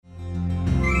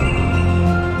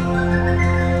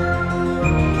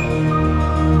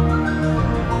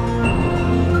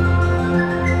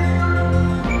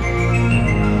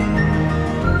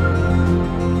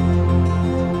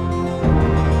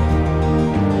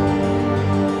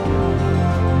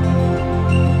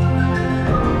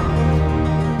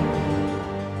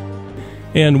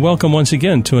And welcome once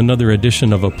again to another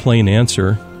edition of A Plain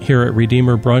Answer here at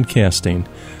Redeemer Broadcasting.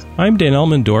 I'm Dan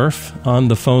Elmendorf. On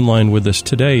the phone line with us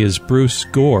today is Bruce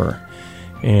Gore.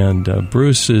 And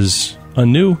Bruce is a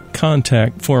new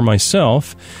contact for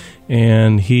myself,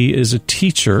 and he is a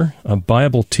teacher, a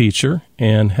Bible teacher,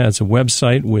 and has a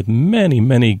website with many,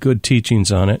 many good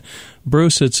teachings on it.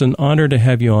 Bruce, it's an honor to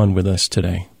have you on with us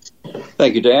today.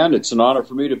 Thank you, Dan. It's an honor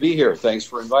for me to be here. Thanks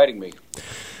for inviting me.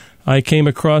 I came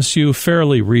across you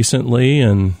fairly recently,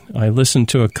 and I listened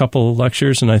to a couple of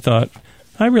lectures, and I thought,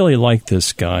 I really like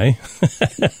this guy.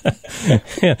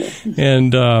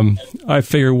 and I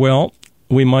figured, well,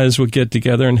 we might as well get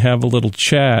together and have a little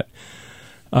chat.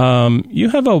 You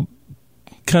have a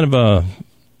kind of a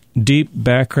deep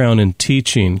background in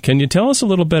teaching. Can you tell us a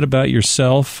little bit about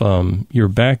yourself, your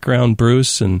background,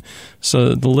 Bruce, and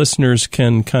so the listeners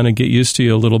can kind of get used to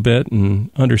you a little bit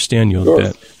and understand you a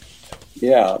bit?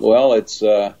 Yeah, well, it's.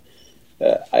 I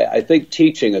think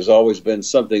teaching has always been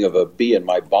something of a bee in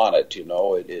my bonnet. You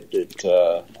know,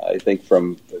 I think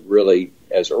from really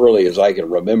as early as I can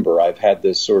remember, I've had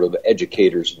this sort of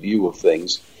educator's view of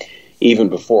things. Even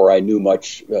before I knew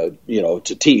much,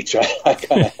 to teach, I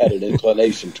kind of had an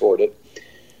inclination toward it.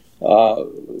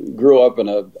 Grew up in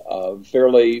a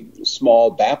fairly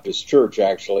small Baptist church,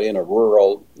 actually, in a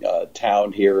rural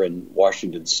town here in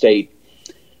Washington State.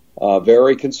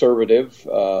 Very conservative,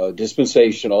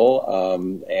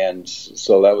 dispensational, and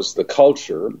so that was the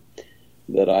culture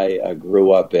that I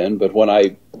grew up in. But when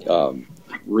I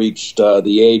reached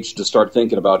the age to start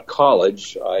thinking about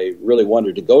college, I really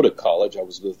wanted to go to college. I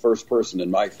was the first person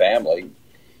in my family,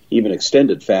 even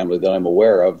extended family that I'm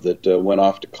aware of, that went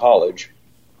off to college.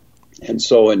 And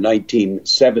so in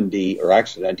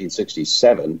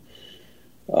 1967,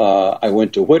 I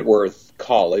went to Whitworth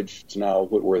College. It's now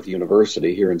Whitworth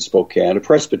University here in Spokane, a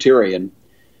Presbyterian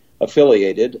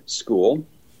affiliated school.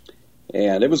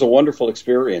 And it was a wonderful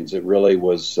experience. It really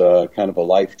was kind of a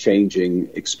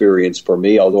life-changing experience for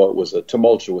me, although it was a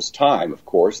tumultuous time, of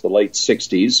course, the late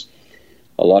 60s.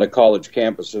 A lot of college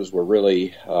campuses were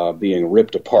really being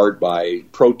ripped apart by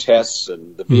protests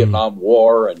and the Vietnam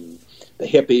War and the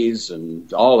hippies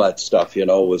and all that stuff,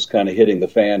 was kind of hitting the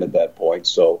fan at that point.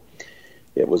 So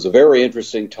it was a very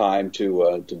interesting time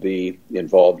to be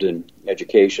involved in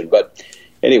education. But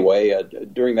anyway,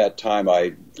 during that time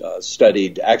I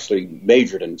actually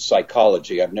majored in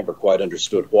psychology. I've never quite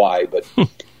understood why, but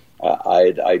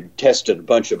I tested a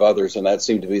bunch of others, and that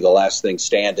seemed to be the last thing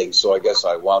standing, so I guess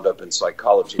I wound up in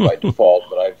psychology by default.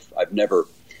 But I've never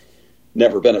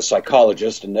been a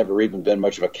psychologist and never even been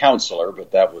much of a counselor,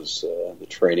 but that was the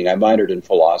training. I minored in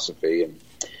philosophy. And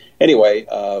anyway,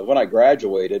 when I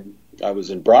graduated, I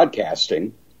was in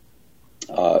broadcasting,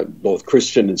 both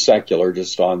Christian and secular,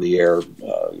 just on the air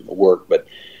work. But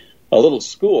a little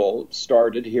school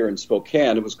started here in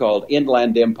Spokane. It was called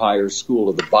Inland Empire School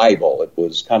of the Bible. It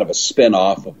was kind of a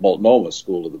spin-off of Multnomah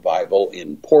School of the Bible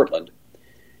in Portland.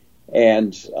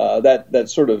 And that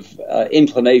sort of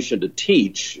inclination to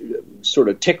teach sort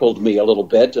of tickled me a little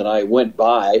bit, and I went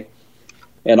by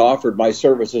and offered my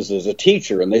services as a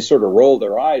teacher, and they sort of rolled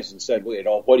their eyes and said,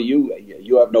 well, what do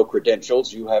you have no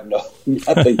credentials, you have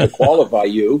nothing to qualify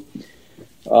you.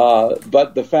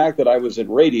 But the fact that I was in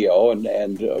radio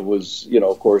and was,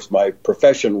 of course, my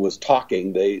profession was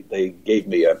talking, they gave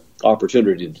me an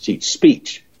opportunity to teach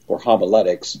speech or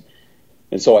homiletics.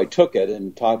 And so I took it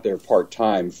and taught there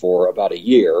part-time for about a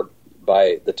year.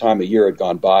 By the time a year had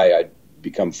gone by, I'd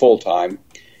become full-time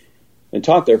and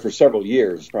taught there for several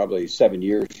years, probably 7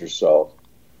 years or so.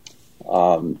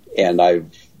 And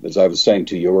as I was saying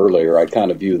to you earlier, I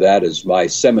kind of view that as my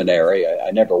seminary.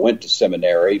 I never went to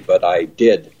seminary, but I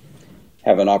did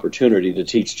have an opportunity to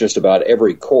teach just about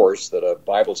every course that a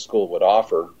Bible school would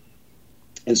offer.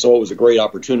 And so it was a great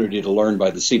opportunity to learn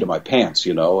by the seat of my pants,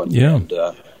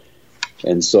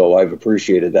 And so I've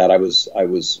appreciated that. I was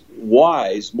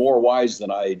wise, more wise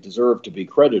than I deserved to be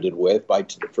credited with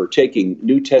for taking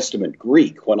New Testament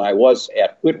Greek when I was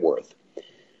at Whitworth.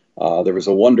 There was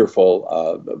a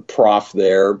wonderful prof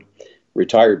there,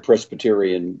 retired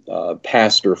Presbyterian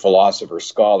pastor, philosopher,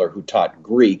 scholar who taught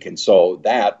Greek, and so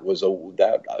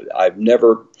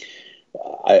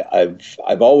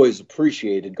I've always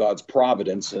appreciated God's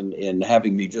providence in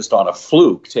having me just on a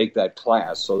fluke take that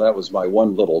class. So that was my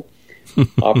one little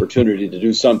opportunity to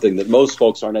do something that most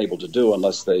folks aren't able to do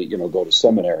unless they, go to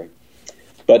seminary.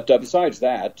 But besides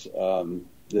that,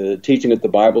 the teaching at the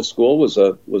Bible school was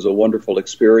a wonderful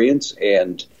experience.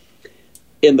 And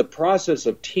in the process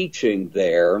of teaching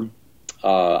there,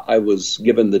 I was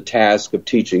given the task of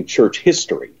teaching church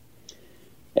history.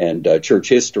 And church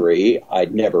history,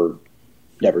 I'd never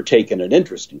never taken an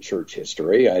interest in church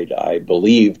history. I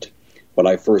believed when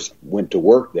I first went to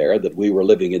work there that we were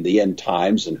living in the end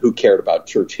times, and who cared about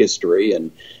church history,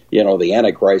 and the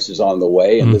Antichrist is on the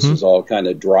way, and this is all kind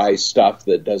of dry stuff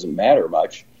that doesn't matter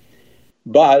much.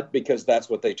 But because that's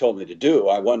what they told me to do,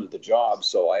 I wanted the job,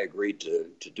 so I agreed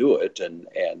to do it.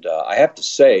 And I have to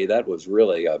say that was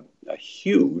really a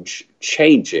huge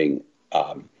changing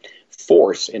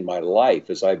force in my life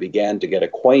as I began to get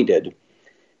acquainted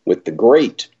with the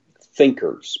great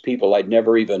thinkers, people I'd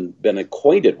never even been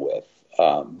acquainted with,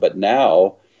 but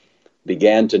now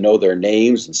began to know their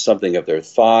names and something of their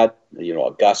thought.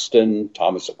 Augustine,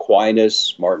 Thomas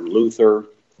Aquinas, Martin Luther,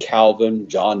 Calvin,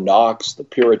 John Knox, the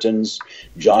Puritans,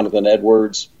 Jonathan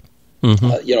Edwards,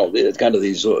 it's kind of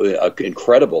these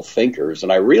incredible thinkers.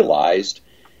 And I realized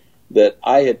that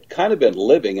I had kind of been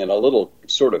living in a little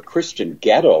sort of Christian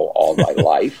ghetto all my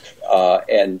life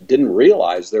and didn't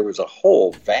realize there was a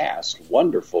whole vast,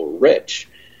 wonderful, rich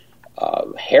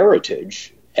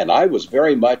heritage. And I was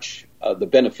very much the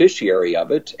beneficiary of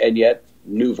it, and yet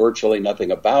knew virtually nothing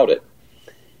about it.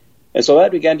 And so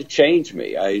that began to change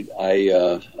me.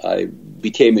 I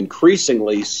became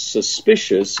increasingly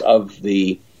suspicious of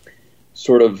the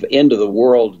sort of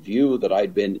end-of-the-world view that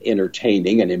I'd been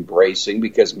entertaining and embracing,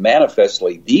 because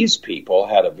manifestly these people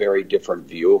had a very different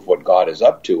view of what God is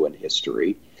up to in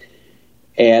history.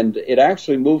 And it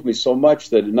actually moved me so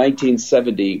much that in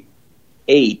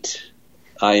 1978,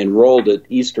 I enrolled at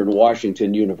Eastern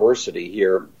Washington University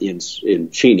here in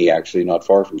Cheney, actually not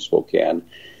far from Spokane,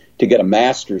 to get a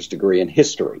master's degree in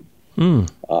history,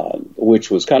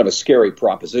 which was kind of a scary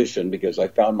proposition because I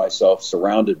found myself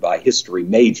surrounded by history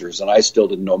majors, and I still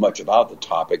didn't know much about the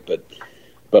topic,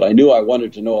 but I knew I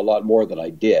wanted to know a lot more than I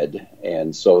did.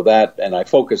 And so I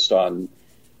focused on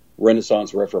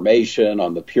Renaissance Reformation,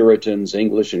 on the Puritans,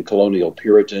 English and colonial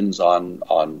Puritans,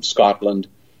 on Scotland.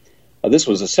 This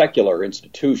was a secular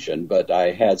institution, but I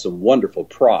had some wonderful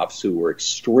profs who were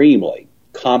extremely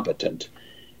competent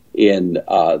in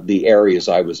the areas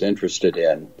I was interested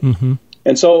in. Mm-hmm.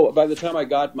 And so by the time I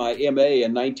got my MA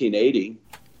in 1980,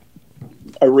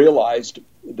 I realized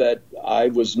that I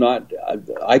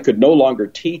could no longer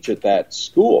teach at that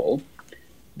school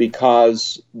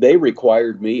because they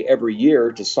required me every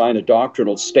year to sign a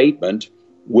doctrinal statement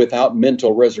without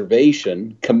mental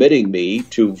reservation, committing me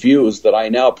to views that I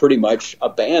now pretty much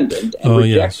abandoned and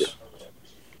rejected. Yes.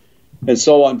 And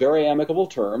so on very amicable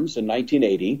terms in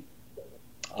 1980,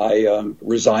 I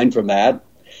resigned from that,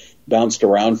 bounced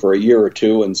around for a year or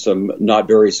two in some not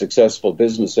very successful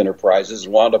business enterprises,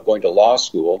 and wound up going to law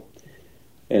school.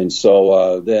 And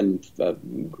so then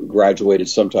graduated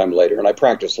sometime later. And I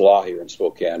practiced law here in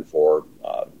Spokane for,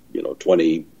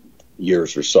 20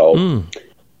 years or so.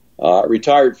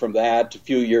 Retired from that a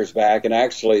few years back. And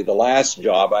actually the last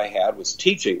job I had was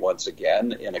teaching once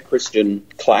again in a Christian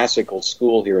classical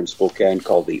school here in Spokane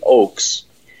called the Oaks.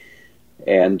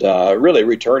 And really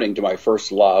returning to my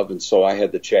first love. And so I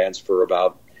had the chance for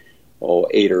about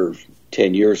 8 or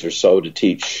 10 years or so to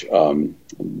teach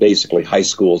basically high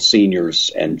school seniors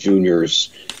and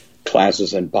juniors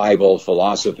classes in Bible,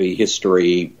 philosophy,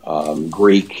 history,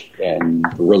 Greek, and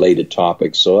related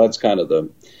topics. So that's kind of the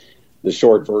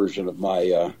short version of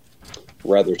my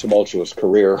rather tumultuous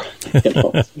career.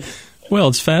 Well,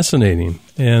 it's fascinating.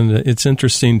 And it's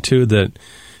interesting, too, that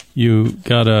you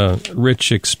got a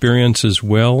rich experience as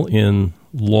well in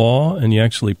law, and you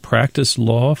actually practiced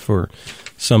law for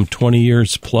some 20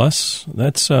 years plus.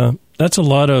 That's a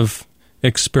lot of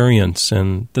experience,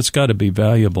 and that's got to be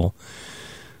valuable.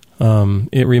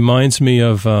 It reminds me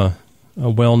of a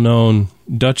well-known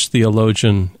Dutch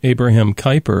theologian, Abraham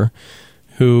Kuyper,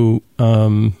 who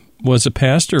was a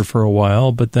pastor for a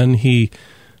while, but then he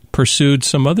pursued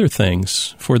some other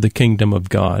things for the kingdom of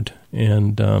God,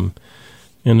 and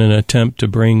in an attempt to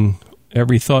bring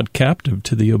every thought captive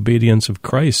to the obedience of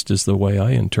Christ is the way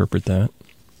I interpret that.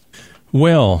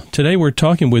 Well, today we're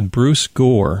talking with Bruce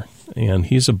Gore, and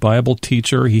he's a Bible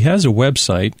teacher. He has a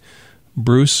website,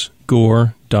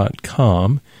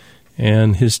 brucegore.com,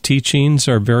 and his teachings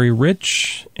are very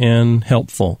rich and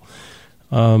helpful.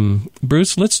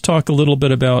 Bruce, let's talk a little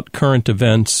bit about current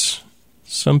events.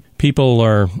 Some people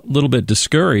are a little bit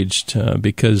discouraged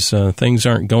because things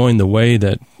aren't going the way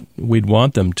that we'd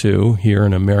want them to here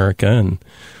in America, and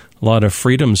a lot of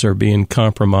freedoms are being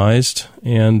compromised.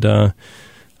 And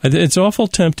it's awful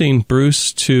tempting,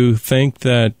 Bruce, to think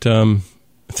that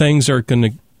things are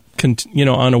going to,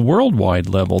 on a worldwide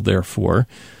level, therefore,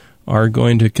 are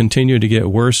going to continue to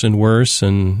get worse and worse,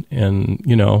 and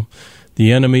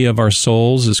the enemy of our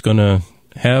souls is going to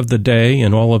have the day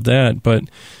and all of that. But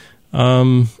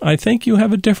I think you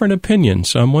have a different opinion,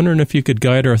 so I'm wondering if you could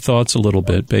guide our thoughts a little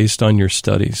bit based on your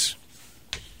studies.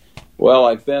 Well,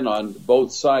 I've been on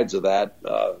both sides of that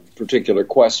particular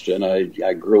question.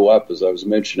 I grew up, as I was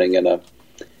mentioning,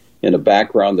 in a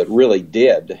background that really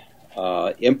did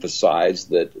emphasize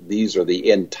that these are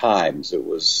the end times. It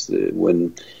was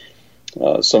when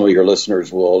some of your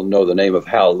listeners will know the name of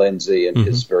Hal Lindsey and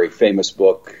his very famous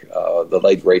book, The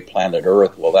Late Great Planet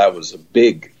Earth. Well, that was a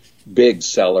big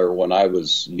seller when I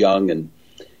was young and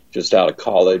just out of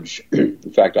college. In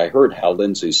fact, I heard Hal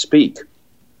Lindsey speak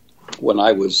when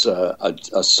I was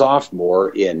a sophomore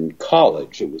in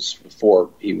college. It was before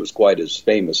he was quite as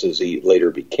famous as he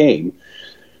later became.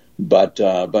 But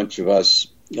a bunch of us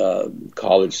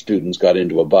college students got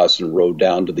into a bus and rode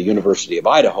down to the University of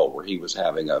Idaho, where he was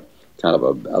having a kind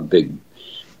of a big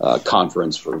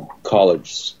conference for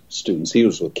college students. He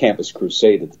was with Campus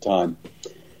Crusade at the time.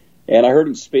 And I heard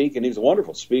him speak, and he was a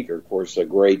wonderful speaker, of course, a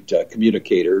great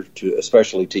communicator,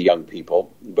 especially to young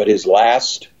people. But his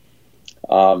last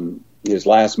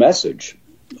message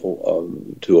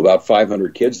to about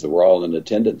 500 kids that were all in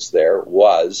attendance there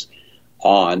was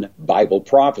on Bible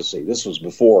prophecy. This was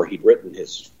before he'd written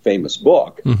his famous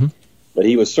book, but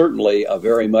he was certainly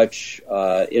very much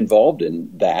involved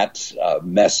in that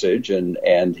message,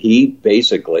 and he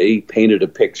basically painted a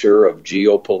picture of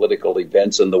geopolitical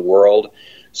events in the world,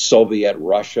 Soviet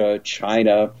Russia,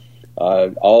 China,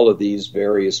 all of these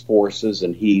various forces,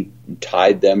 and he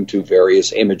tied them to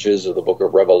various images of the book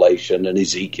of Revelation and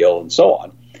Ezekiel and so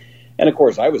on. And, of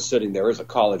course, I was sitting there as a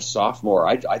college sophomore.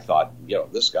 I thought,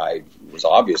 this guy was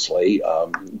obviously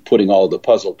putting all the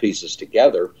puzzle pieces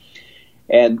together.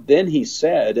 And then he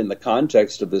said, in the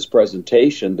context of this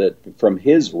presentation, that from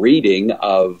his reading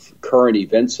of current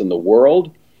events in the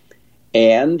world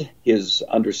and his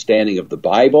understanding of the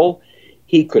Bible,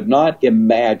 he could not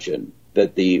imagine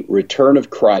that the return of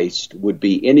Christ would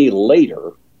be any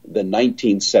later than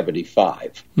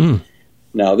 1975.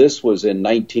 Now, this was in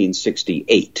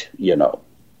 1968,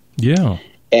 Yeah.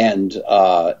 And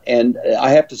I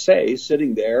have to say,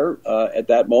 sitting there at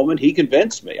that moment, he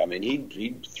convinced me. I mean,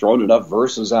 he'd thrown enough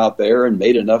verses out there and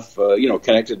made enough,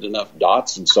 connected enough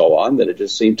dots and so on that it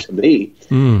just seemed to me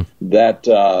that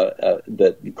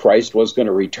Christ was going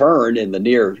to return in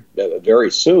the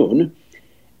very soon.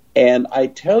 And I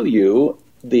tell you,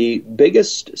 the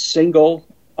biggest single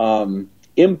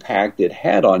impact it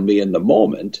had on me in the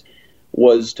moment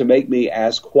was to make me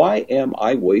ask, why am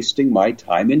I wasting my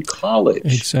time in college?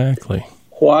 Exactly.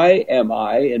 Why am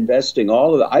I investing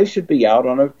all of that? I should be out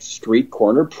on a street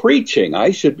corner preaching.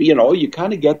 I should be, you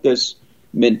kind of get this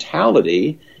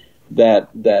mentality that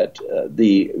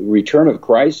the return of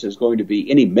Christ is going to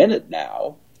be any minute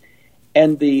now.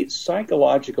 And the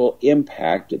psychological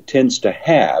impact it tends to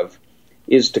have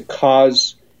is to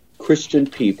cause Christian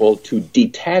people to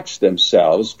detach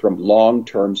themselves from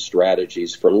long-term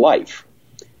strategies for life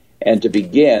and to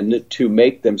begin to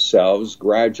make themselves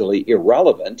gradually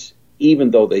irrelevant, even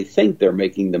though they think they're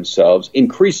making themselves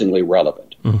increasingly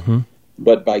relevant.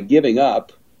 But by giving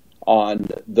up on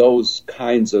those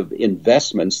kinds of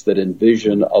investments that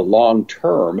envision a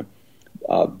long-term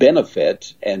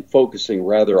benefit and focusing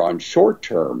rather on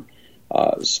short-term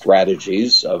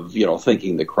strategies of,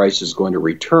 thinking that Christ is going to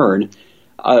return,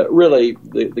 really,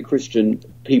 the Christian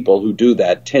people who do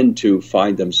that tend to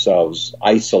find themselves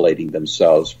isolating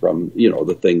themselves from,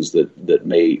 the things that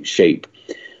may shape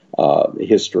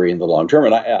history in the long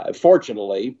term. And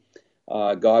fortunately,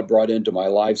 God brought into my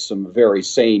life some very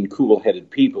sane,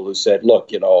 cool-headed people who said, look,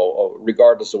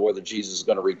 regardless of whether Jesus is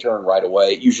going to return right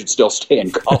away, you should still stay in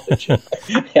college. And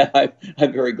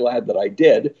I'm very glad that I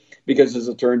did. Because as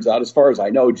it turns out, as far as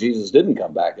I know, Jesus didn't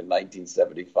come back in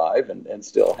 1975 and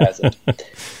still hasn't.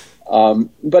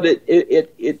 But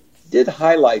it did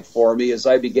highlight for me as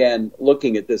I began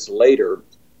looking at this later,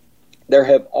 there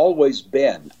have always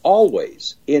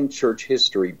in church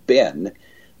history been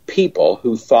people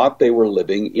who thought they were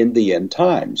living in the end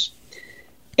times.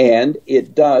 And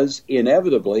it does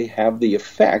inevitably have the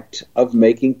effect of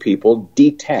making people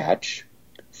detach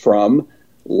from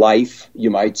life, you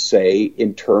might say,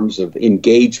 in terms of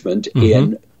engagement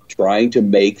in trying to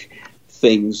make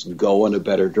things go in a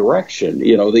better direction.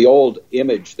 The old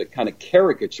image, the kind of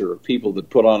caricature of people that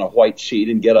put on a white sheet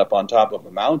and get up on top of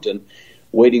a mountain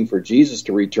waiting for Jesus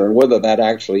to return, whether that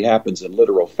actually happens in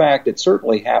literal fact, it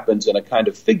certainly happens in a kind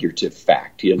of figurative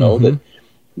fact,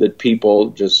 that people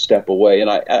just step away. And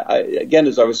I again,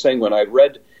 as I was saying, when I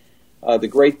read the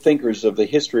great thinkers of the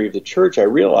history of the church, I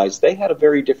realized they had a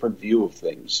very different view of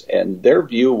things. And their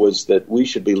view was that we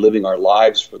should be living our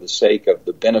lives for the sake of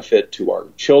the benefit to our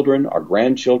children, our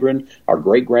grandchildren, our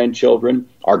great-grandchildren,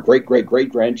 our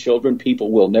great-great-great-grandchildren,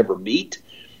 people we'll never meet.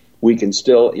 We can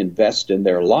still invest in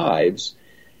their lives.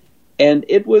 And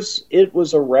it was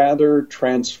a rather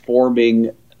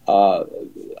transforming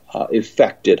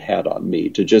effect it had on me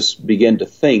to just begin to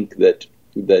think that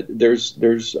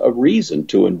there's a reason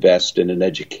to invest in an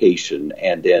education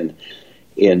and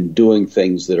in doing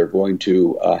things that are going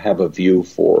to have a view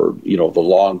for the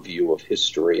long view of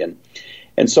history,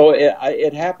 and so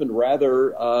it happened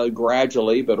rather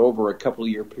gradually, but over a couple of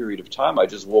year period of time. I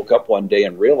just woke up one day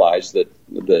and realized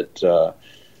that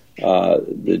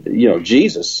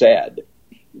Jesus said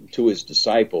to his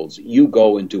disciples, "You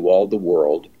go into all the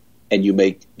world and you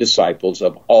make disciples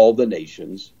of all the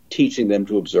nations, teaching them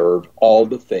to observe all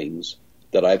the things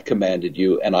that I've commanded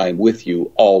you, and I am with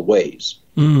you always."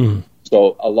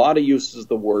 So a lot of uses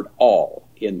the word all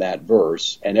in that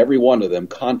verse, and every one of them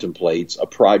contemplates a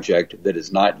project that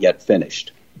is not yet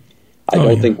finished. I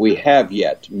don't think we have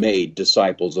yet made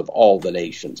disciples of all the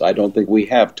nations. I don't think we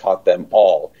have taught them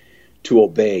all to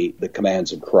obey the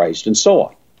commands of Christ, and so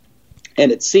on.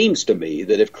 And it seems to me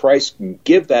that if Christ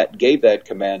gave that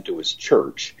command to his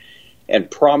church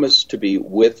and promised to be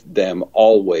with them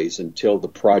always until the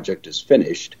project is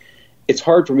finished, it's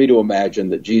hard for me to imagine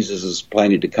that Jesus is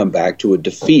planning to come back to a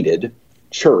defeated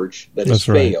church that has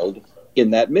failed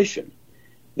in that mission.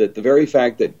 That the very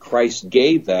fact that Christ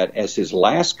gave that as his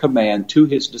last command to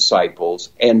his disciples,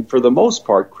 and for the most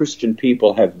part, Christian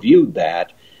people have viewed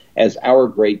that as our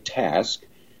great task,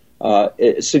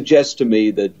 it suggests to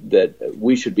me that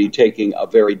we should be taking a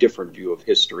very different view of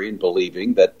history and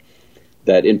believing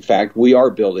that in fact we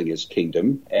are building his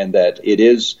kingdom and that it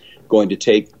is going to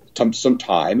take some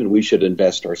time and we should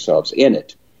invest ourselves in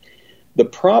it. The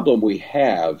problem we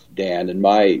have, Dan, in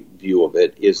my view of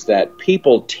it, is that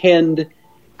people tend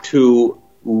to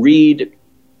read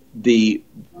the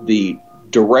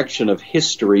direction of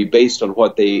history based on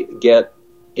what they get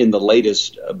in the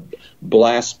latest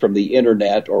blast from the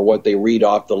internet or what they read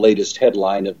off the latest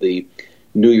headline of the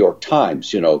New York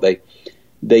Times.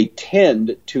 They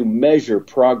tend to measure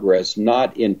progress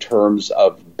not in terms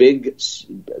of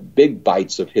big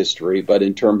bites of history, but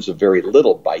in terms of very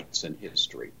little bites in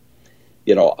history.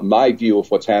 My view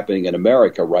of what's happening in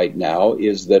America right now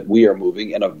is that we are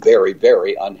moving in a very,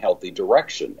 very unhealthy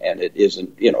direction. And it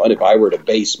isn't, and if I were to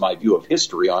base my view of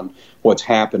history on what's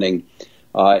happening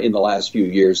in the last few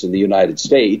years in the United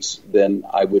States, then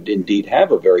I would indeed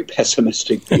have a very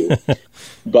pessimistic view.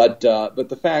 But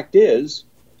the fact is,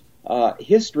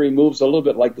 history moves a little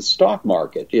bit like the stock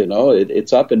market.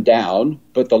 It's up and down,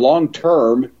 but the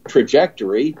long-term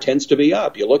trajectory tends to be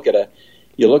up. You look at a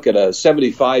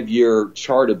 75-year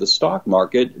chart of the stock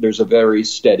market, there's a very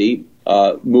steady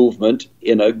movement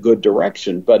in a good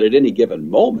direction. But at any given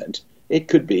moment, it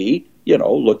could be,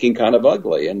 looking kind of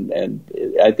ugly. And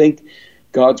I think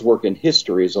God's work in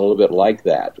history is a little bit like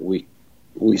that. We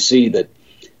see that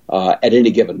at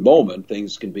any given moment,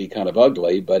 things can be kind of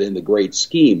ugly, but in the great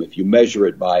scheme, if you measure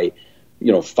it by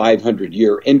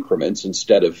 500-year increments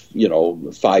instead of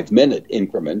 5-minute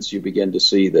increments, you begin to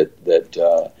see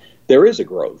that there is a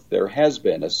growth. There has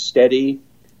been a steady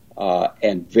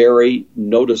and very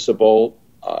noticeable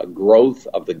growth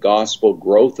of the gospel,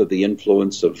 growth of the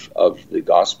influence of the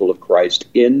gospel of Christ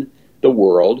in the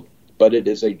world, but it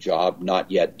is a job not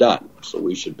yet done. So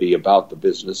we should be about the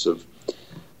business of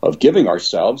giving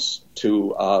ourselves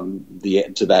to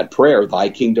that prayer, "Thy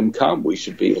kingdom come." We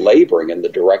should be laboring in the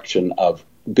direction of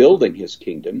building his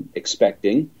kingdom,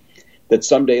 expecting that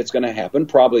someday it's going to happen,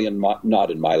 probably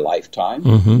not in my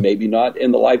lifetime, maybe not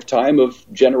in the lifetime of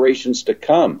generations to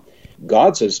come.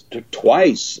 God says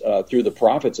twice through the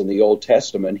prophets in the Old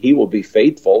Testament, he will be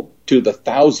faithful to the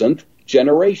 1,000th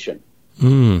generation.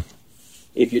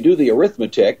 If you do the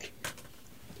arithmetic,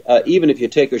 even if you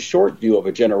take a short view of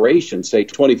a generation, say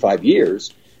 25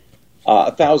 years,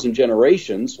 1,000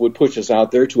 generations would push us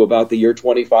out there to about the year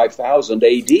 25,000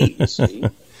 AD. See?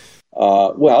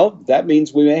 Well, that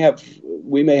means we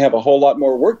may have a whole lot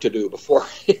more work to do before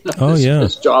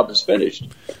this job is finished.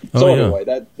 Anyway,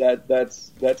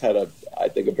 that's had I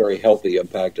think a very healthy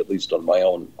impact, at least on my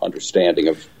own understanding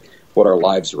of what our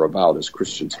lives are about as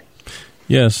Christians.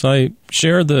 Yes, I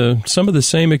share some of the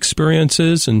same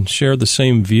experiences and share the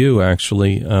same view,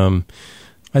 actually.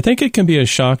 I think it can be a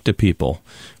shock to people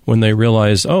when they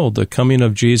realize, the coming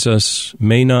of Jesus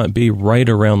may not be right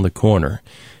around the corner.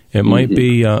 It might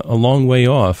be a long way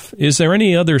off. Is there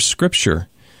any other scripture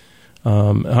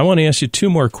I want to ask you two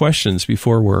more questions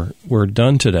before we're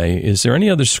done today. Is there any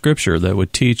other scripture that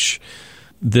would teach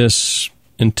this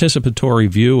anticipatory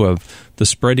view of the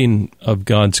spreading of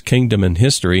God's kingdom in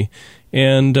history?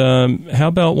 And how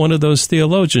about one of those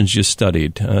theologians you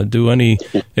studied? Do any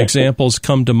examples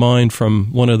come to mind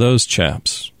from one of those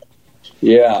chaps?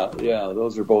 Yeah,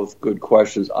 those are both good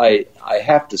questions. I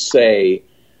have to say,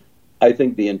 I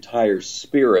think the entire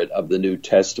spirit of the New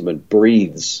Testament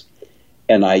breathes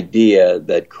an idea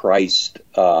that Christ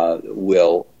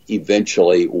will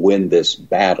eventually win this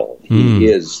battle. He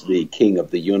is the King of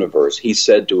the universe. He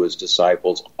said to his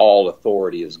disciples, "All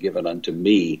authority is given unto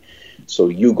me, so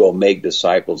you go make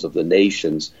disciples of the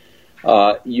nations."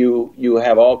 You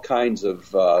have all kinds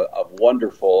of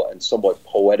wonderful and somewhat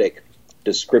poetic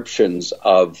descriptions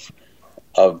of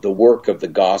the work of the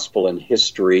gospel in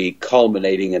history,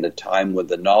 culminating in a time when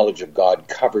the knowledge of God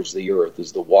covers the earth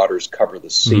as the waters cover the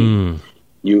sea.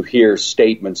 You hear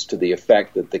statements to the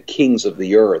effect that the kings of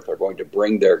the earth are going to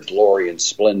bring their glory and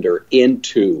splendor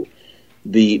into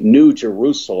the New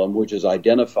Jerusalem, which is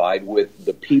identified with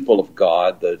the people of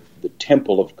God, the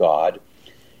temple of God.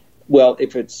 Well,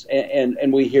 if it's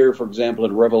and we hear, for example,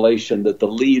 in Revelation that the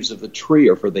leaves of the tree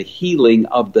are for the healing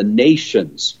of the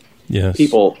nations. Yes.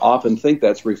 People often think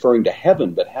that's referring to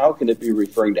heaven, but how can it be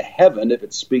referring to heaven if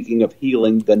it's speaking of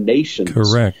healing the nations?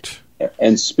 Correct.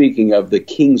 And speaking of the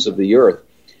kings of the earth.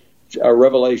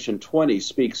 Revelation 20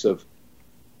 speaks of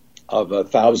a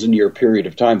 1,000-year period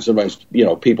of time. Sometimes,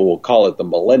 people will call it the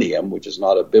millennium, which is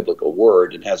not a biblical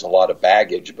word and has a lot of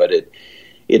baggage, but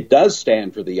it does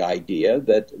stand for the idea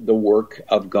that the work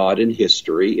of God in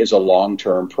history is a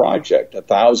long-term project.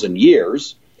 1,000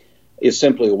 years is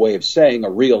simply a way of saying a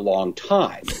real long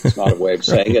time. It's not a way of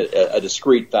saying a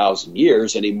discrete 1,000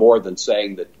 years any more than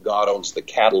saying that God owns the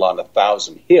cattle on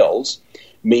 1,000 hills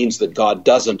means that God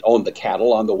doesn't own the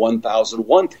cattle on the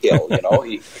 1,001th hill.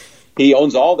 He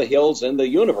owns all the hills in the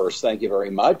universe, thank you very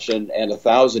much, and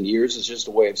 1,000 years is just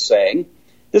a way of saying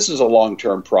this is a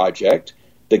long-term project.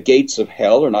 The gates of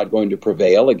hell are not going to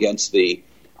prevail against the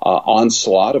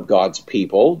onslaught of God's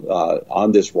people.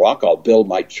 On this rock I'll build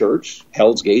my church.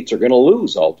 Hell's gates are going to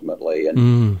lose ultimately.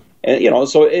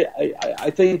 So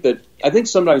I think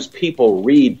sometimes people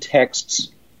read texts.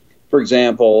 For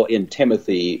example, in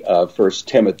Timothy, 1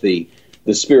 Timothy,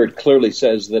 the Spirit clearly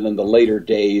says that in the later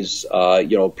days,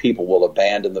 people will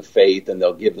abandon the faith and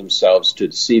they'll give themselves to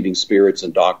deceiving spirits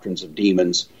and doctrines of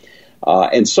demons,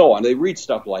 and so on. They read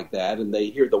stuff like that and they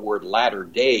hear the word latter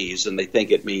days and they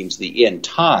think it means the end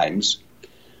times.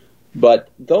 But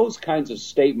those kinds of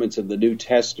statements in the New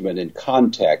Testament in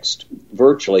context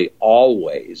virtually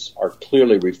always are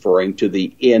clearly referring to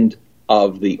the end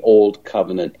of the Old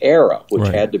Covenant era, which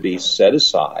had to be set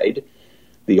aside.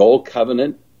 The Old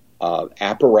Covenant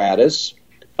apparatus,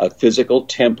 a physical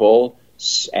temple,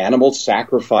 animal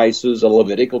sacrifices, a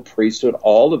Levitical priesthood,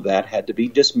 all of that had to be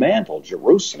dismantled.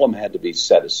 Jerusalem had to be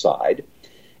set aside.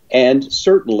 And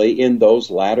certainly in those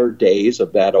latter days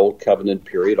of that Old Covenant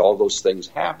period, all those things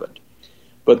happened.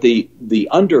 But the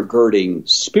undergirding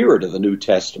spirit of the New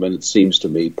Testament, it seems to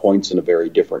me, points in a very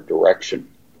different direction.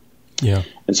 Yeah,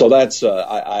 and so that's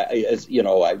those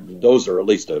are at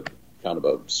least a kind of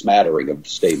a smattering of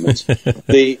statements.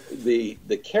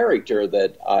 the character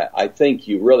that I think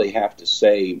you really have to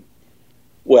say,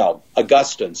 well,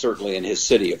 Augustine certainly in his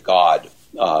City of God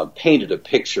painted a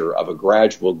picture of a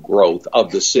gradual growth of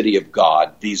the city of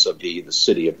God vis-a-vis the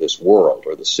city of this world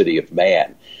or the city of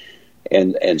man,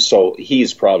 and so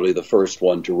he's probably the first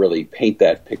one to really paint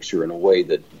that picture in a way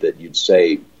that you'd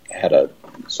say had a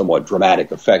somewhat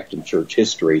dramatic effect in church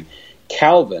history.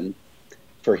 Calvin,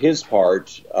 for his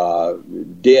part,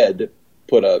 did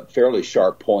put a fairly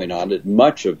sharp point on it.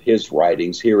 Much of his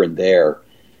writings here and there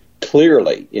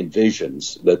clearly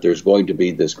envisions that there's going to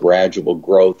be this gradual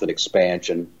growth and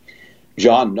expansion.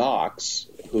 John Knox,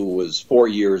 who was 4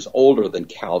 years older than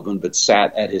Calvin but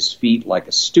sat at his feet like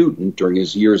a student during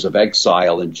his years of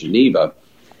exile in Geneva,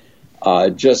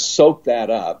 just soaked that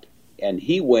up, and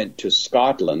he went to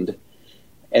Scotland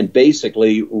and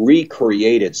basically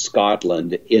recreated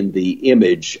Scotland in the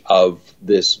image of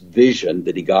this vision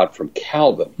that he got from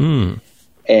Calvin.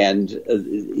 And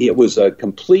it was a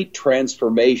complete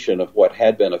transformation of what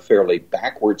had been a fairly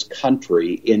backwards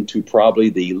country into probably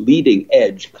the leading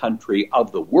edge country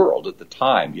of the world at the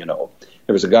time. There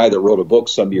was a guy that wrote a book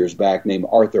some years back named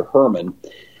Arthur Herman,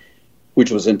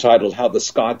 which was entitled How the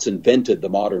Scots Invented the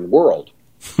Modern World.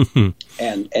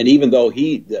 And even though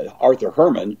Arthur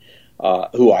Herman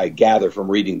who I gather from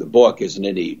reading the book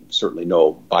isn't certainly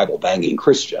no Bible-banging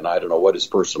Christian. I don't know what his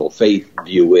personal faith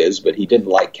view is, but he didn't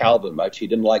like Calvin much. He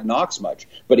didn't like Knox much.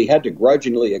 But he had to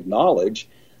grudgingly acknowledge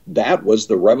that was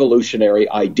the revolutionary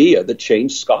idea that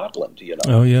changed Scotland,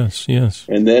 Oh, yes, yes.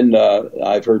 And then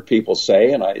I've heard people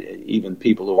say, and even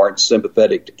people who aren't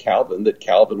sympathetic to Calvin, that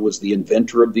Calvin was the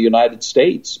inventor of the United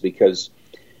States, because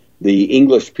the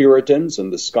English Puritans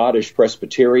and the Scottish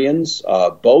Presbyterians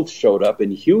both showed up in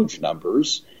huge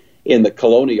numbers in the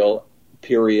colonial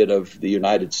period of the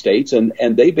United States,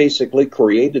 and they basically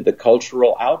created the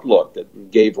cultural outlook that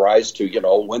gave rise to,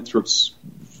 Winthrop's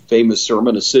famous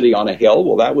sermon, A City on a Hill.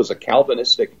 Well, that was a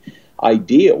Calvinistic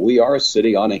idea. We are a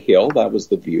city on a hill. That was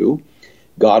the view.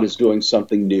 God is doing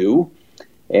something new,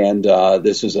 and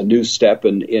this is a new step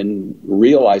in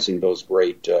realizing those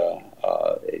great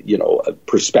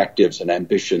perspectives and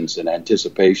ambitions and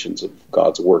anticipations of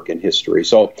God's work in history.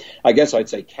 So I guess I'd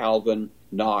say Calvin,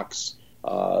 Knox,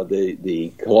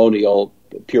 the colonial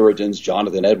Puritans,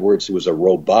 Jonathan Edwards, who was a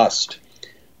robust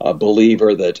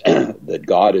believer that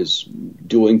God is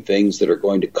doing things that are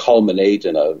going to culminate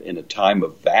in a time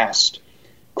of vast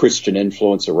Christian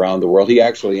influence around the world. He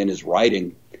actually, in his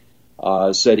writing,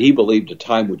 said he believed a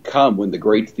time would come when the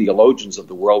great theologians of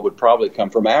the world would probably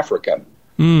come from Africa.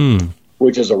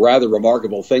 Which is a rather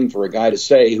remarkable thing for a guy to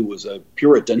say who was a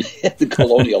Puritan in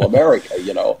colonial America,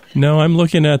 No, I'm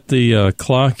looking at the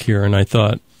clock here, and I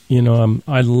thought,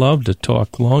 I'd love to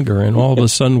talk longer, and all of a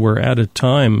sudden we're out of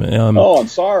time. I'm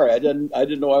sorry. I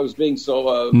didn't know I was being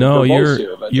so no,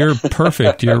 verbose you're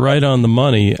perfect. You're right on the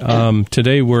money.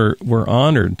 Today we're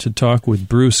honored to talk with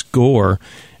Bruce Gore,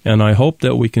 and I hope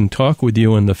that we can talk with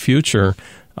you in the future.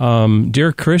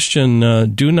 Dear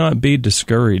Christian, do not be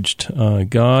discouraged.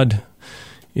 God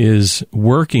is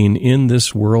working in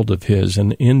this world of his,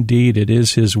 and indeed it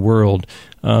is his world.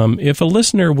 If a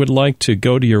listener would like to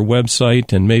go to your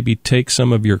website and maybe take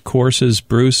some of your courses,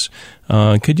 Bruce,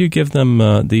 could you give them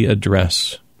the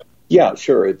address? Yeah,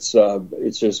 sure. It's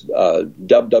just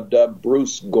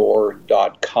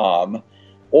www.brucegore.com,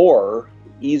 or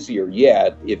easier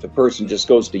yet, if a person just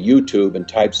goes to YouTube and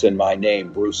types in my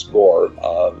name, Bruce Gore,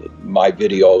 my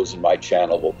videos and my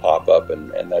channel will pop up,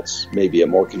 and that's maybe a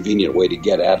more convenient way to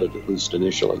get at it, at least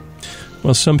initially.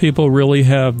 Well, some people really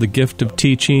have the gift of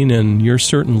teaching, and you're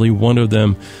certainly one of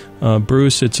them.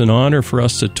 Bruce, it's an honor for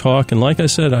us to talk, and like I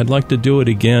said, I'd like to do it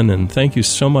again, and thank you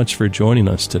so much for joining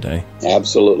us today.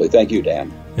 Absolutely. Thank you,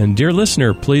 Dan. And dear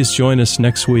listener, please join us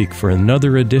next week for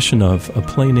another edition of A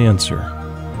Plain Answer.